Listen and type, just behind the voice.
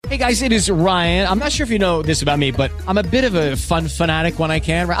Hey guys, it is Ryan. I'm not sure if you know this about me, but I'm a bit of a fun fanatic when I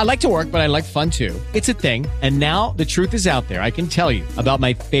can. I like to work, but I like fun too. It's a thing. And now the truth is out there. I can tell you about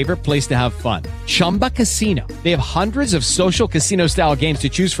my favorite place to have fun. Chumba Casino. They have hundreds of social casino style games to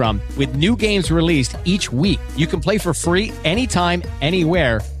choose from with new games released each week. You can play for free anytime,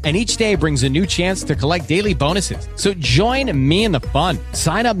 anywhere. And each day brings a new chance to collect daily bonuses. So join me in the fun.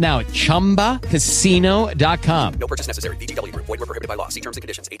 Sign up now at ChumbaCasino.com. No purchase necessary. VGW Group. Void where prohibited by law. See terms and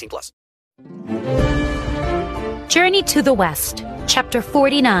conditions. 18+. Journey to the West, Chapter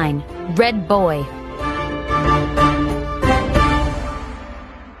 49, Red Boy.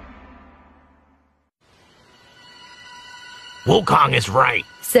 Wukong is right,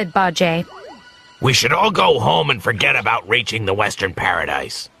 said Bajie. We should all go home and forget about reaching the Western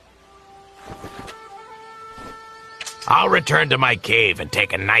Paradise. I'll return to my cave and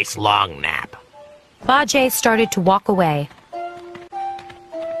take a nice long nap. Bajie started to walk away.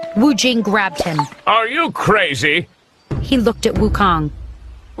 Wu Jing grabbed him. Are you crazy? He looked at Wukong.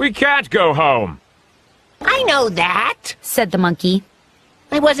 We can't go home. I know that, said the monkey.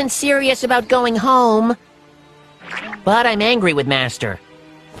 I wasn't serious about going home. But I'm angry with Master.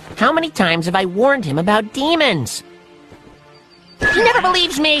 How many times have I warned him about demons? He never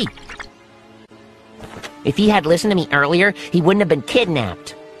believes me! If he had listened to me earlier, he wouldn't have been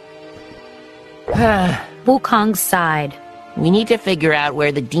kidnapped. Wukong sighed. We need to figure out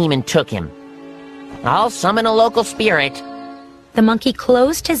where the demon took him. I'll summon a local spirit. The monkey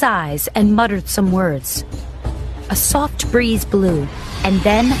closed his eyes and muttered some words. A soft breeze blew, and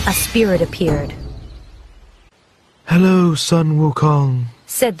then a spirit appeared. Hello, Sun Wukong,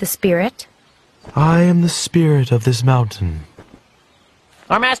 said the spirit. I am the spirit of this mountain.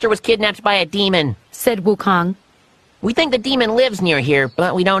 Our master was kidnapped by a demon, said Wukong. We think the demon lives near here,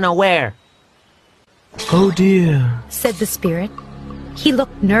 but we don't know where. Oh dear, said the spirit. He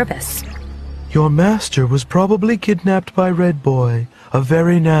looked nervous. Your master was probably kidnapped by Red Boy, a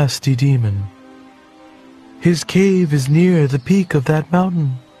very nasty demon. His cave is near the peak of that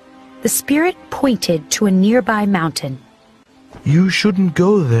mountain. The spirit pointed to a nearby mountain. You shouldn't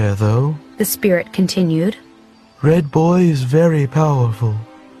go there, though, the spirit continued. Red Boy is very powerful.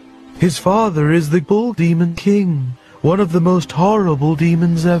 His father is the Bull Demon King, one of the most horrible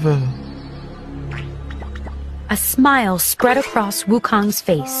demons ever. A smile spread across Wukong's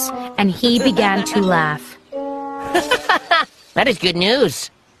face, and he began to laugh. That is good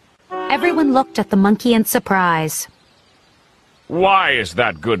news. Everyone looked at the monkey in surprise. Why is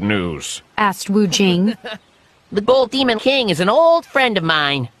that good news? Asked Wu Jing. The Bull Demon King is an old friend of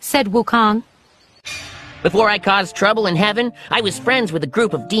mine, said Wukong. Before I caused trouble in heaven, I was friends with a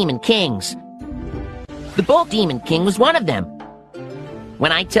group of demon kings. The Bull Demon King was one of them.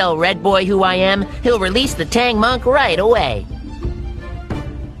 When I tell Red Boy who I am, he'll release the Tang Monk right away.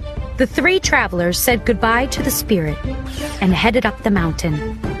 The three travelers said goodbye to the spirit and headed up the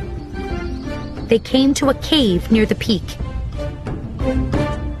mountain. They came to a cave near the peak.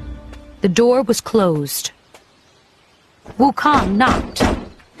 The door was closed. Wukong knocked.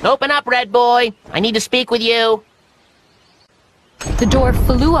 Open up, Red Boy. I need to speak with you. The door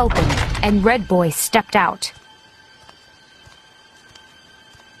flew open, and Red Boy stepped out.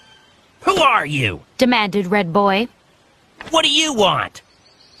 Who are you? Demanded Red Boy. What do you want?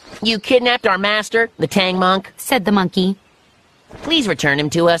 You kidnapped our master, the Tang Monk, said the monkey. Please return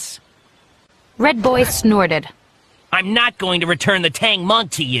him to us. Red Boy snorted. I'm not going to return the Tang Monk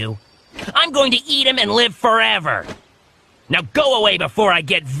to you. I'm going to eat him and live forever. Now go away before I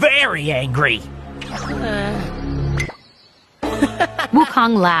get very angry.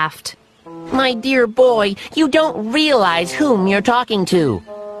 Wukong laughed. My dear boy, you don't realize whom you're talking to.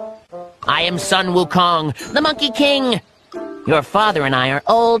 I am Sun Wukong, the Monkey King. Your father and I are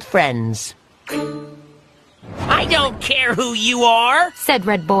old friends. I don't care who you are, said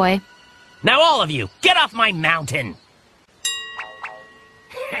Red Boy. Now all of you, get off my mountain.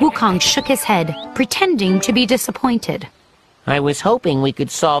 Wukong shook his head, pretending to be disappointed. I was hoping we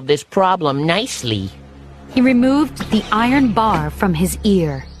could solve this problem nicely. He removed the iron bar from his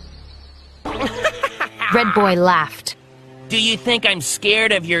ear. Red Boy laughed. Do you think I'm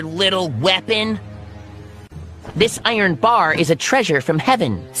scared of your little weapon? This iron bar is a treasure from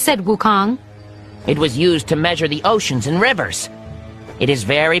heaven, said Wukong. It was used to measure the oceans and rivers. It is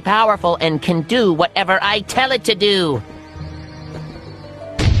very powerful and can do whatever I tell it to do.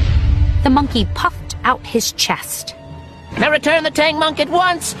 The monkey puffed out his chest. Now return the Tang Monk at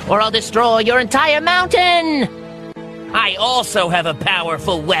once, or I'll destroy your entire mountain! I also have a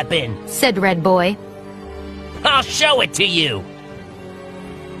powerful weapon, said Red Boy. I'll show it to you.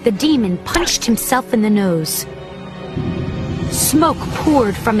 The demon punched himself in the nose. Smoke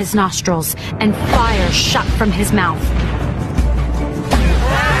poured from his nostrils, and fire shot from his mouth.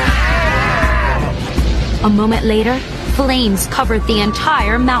 A moment later, flames covered the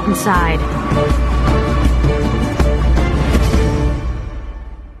entire mountainside.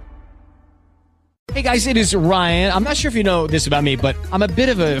 Hey guys, it is Ryan. I'm not sure if you know this about me, but I'm a bit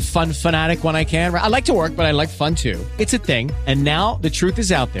of a fun fanatic when I can. I like to work, but I like fun too. It's a thing. And now the truth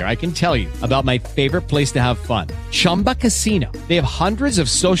is out there. I can tell you about my favorite place to have fun. Chumba Casino. They have hundreds of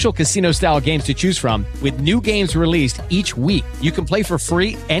social casino style games to choose from with new games released each week. You can play for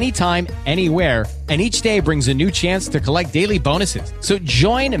free anytime, anywhere. And each day brings a new chance to collect daily bonuses. So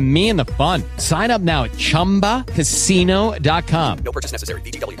join me in the fun. Sign up now at ChumbaCasino.com. No purchase necessary.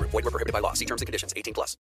 VGW Group. Void where prohibited by law. See terms and conditions. 18+.